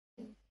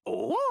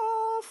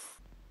woof.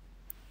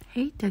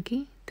 Hey,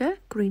 Duggee, the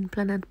green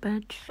planet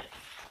badge.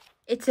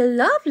 It's a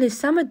lovely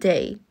summer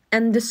day,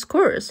 and the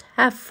squirrels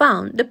have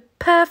found the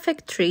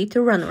perfect tree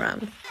to run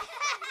around.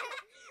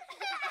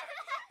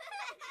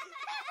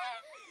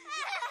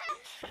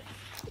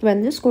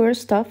 When the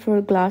squirrels stop for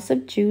a glass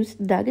of juice,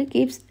 Duggee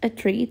gives a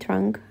tree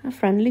trunk a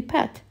friendly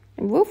pat.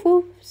 Woof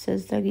woof,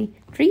 says Duggee.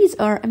 Trees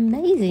are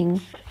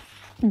amazing.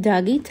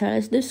 Duggee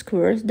tells the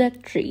squirrels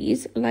that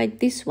trees, like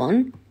this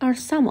one, are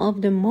some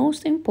of the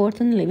most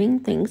important living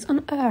things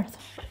on Earth.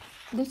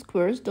 The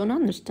squirrels don't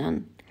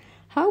understand.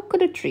 How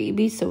could a tree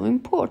be so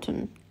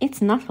important?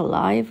 It's not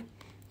alive.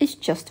 It's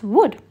just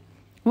wood.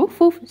 Woof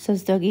woof,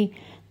 says Duggee.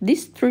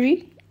 This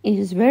tree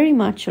is very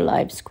much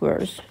alive,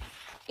 squirrels.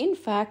 In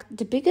fact,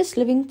 the biggest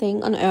living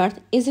thing on Earth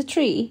is a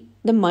tree,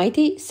 the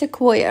mighty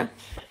sequoia.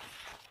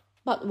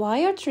 But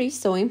why are trees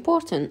so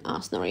important?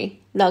 Asked Nori.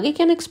 Duggee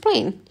can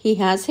explain. He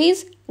has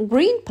his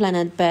green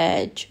planet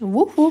badge.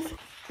 Woof woof.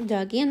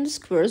 Duggee and the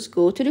squirrels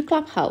go to the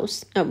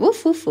clubhouse.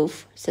 Woof woof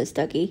woof, says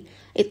Duggee.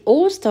 It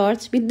all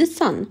starts with the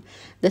sun.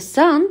 The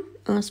sun?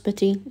 Asked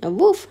Betty.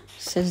 Woof,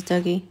 says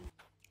Duggee.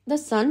 The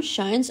sun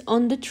shines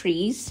on the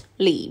trees'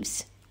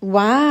 leaves.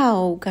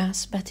 Wow,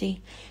 gasped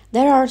Betty.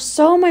 There are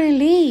so many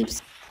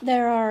leaves.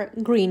 There are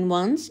green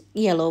ones,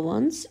 yellow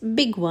ones,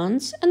 big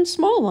ones, and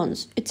small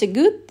ones. It's a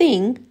good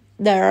thing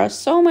there are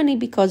so many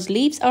because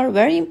leaves are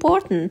very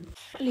important.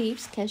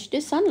 Leaves catch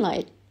the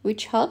sunlight,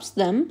 which helps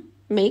them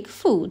make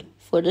food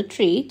for the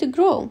tree to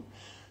grow.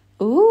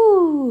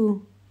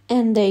 Ooh,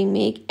 and they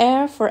make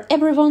air for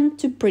everyone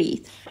to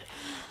breathe.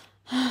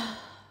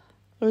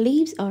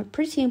 Leaves are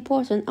pretty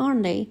important,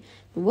 aren't they?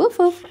 Woof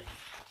woof.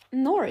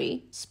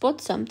 Nori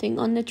spots something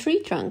on the tree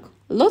trunk.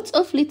 Lots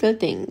of little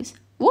things.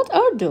 What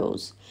are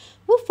those?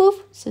 Woof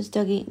woof, says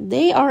Duggee.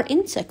 They are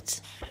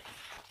insects.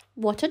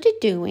 What are they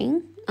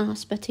doing?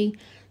 Asked Betty.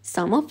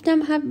 Some of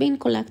them have been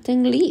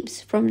collecting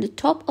leaves from the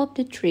top of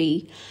the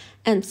tree,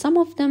 and some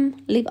of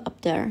them live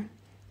up there.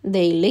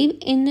 They live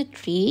in the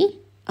tree?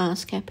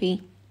 Asked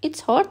Cappy.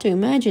 It's hard to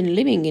imagine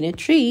living in a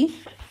tree.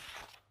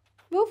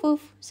 Woof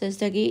woof, says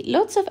Duggee.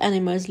 Lots of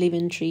animals live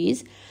in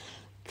trees.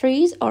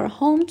 Trees are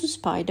home to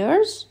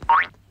spiders,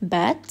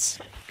 bats,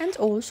 and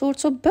all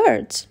sorts of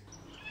birds.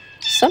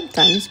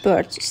 Sometimes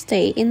birds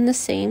stay in the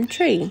same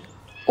tree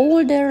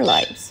all their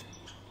lives.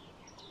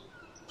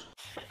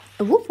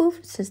 Woof woof,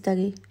 says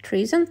Duggee.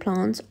 Trees and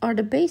plants are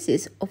the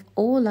basis of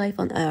all life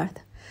on Earth.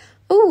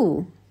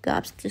 Ooh,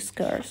 gasped the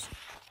squirrels.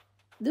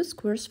 The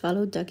squirrels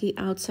follow Duggee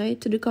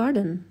outside to the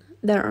garden.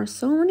 There are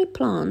so many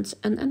plants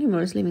and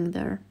animals living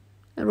there.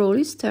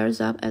 Rolly stares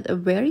up at a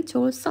very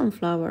tall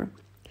sunflower.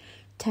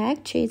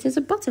 Tag chases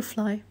a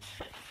butterfly.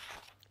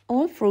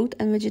 All fruit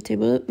and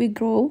vegetables we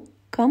grow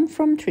come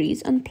from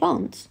trees and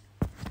plants.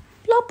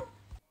 Plop!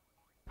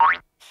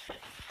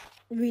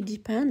 We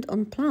depend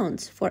on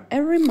plants for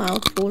every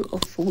mouthful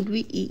of food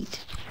we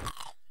eat.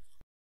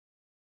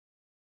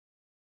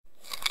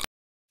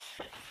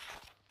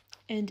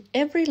 And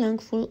every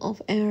lungful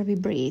of air we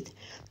breathe.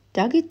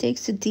 Duggee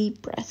takes a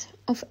deep breath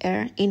of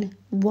air in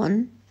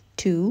 1,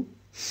 2.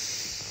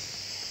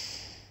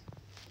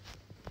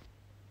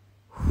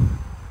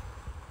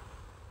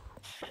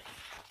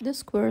 The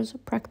squirrels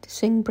are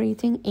practicing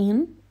breathing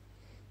in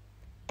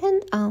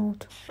and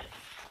out.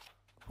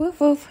 Woof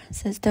woof,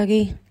 says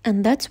Duggee.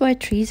 And that's why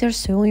trees are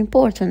so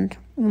important.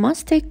 We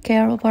must take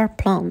care of our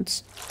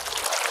plants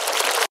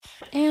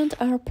and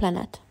our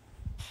planet.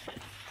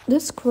 The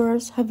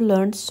squirrels have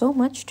learned so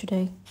much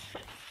today.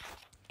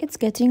 It's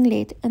getting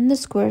late and the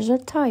squirrels are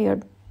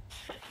tired.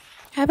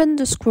 Haven't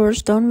the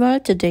squirrels done well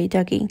today,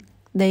 Duggee?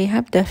 They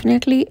have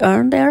definitely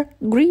earned their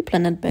green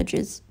planet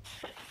badges.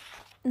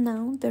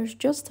 Now there's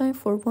just time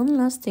for one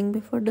last thing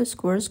before the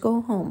squirrels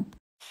go home.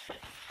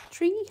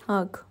 Tree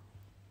hug.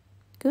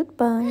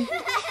 Goodbye.